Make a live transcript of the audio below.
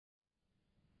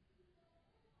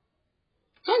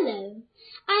Hello,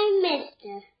 I'm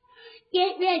Mister.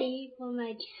 Get ready for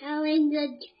my challenge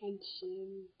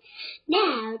attention.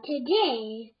 Now,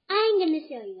 today, I'm going to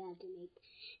show you how to make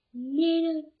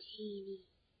little teeny.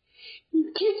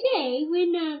 Today, we're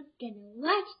not going to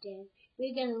watch them,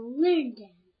 we're going to learn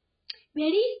them.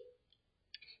 Ready?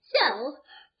 So,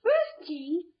 first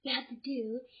thing you have to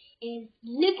do is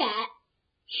look at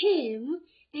him,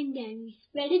 and then we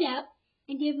spread it out,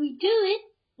 and then we do it.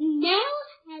 Now,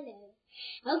 hello.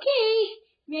 Okay,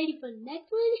 ready for the next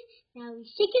one? Now we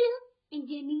shake it up, and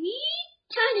then we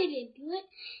turn it into it,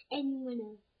 and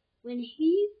when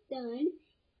he's done,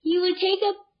 he will take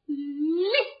a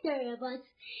Mr. of us,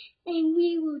 and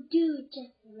we will do it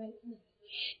just the right way.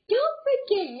 Don't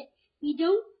forget, we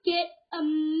don't get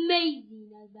amazing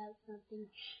about something.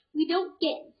 We don't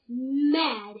get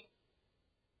mad.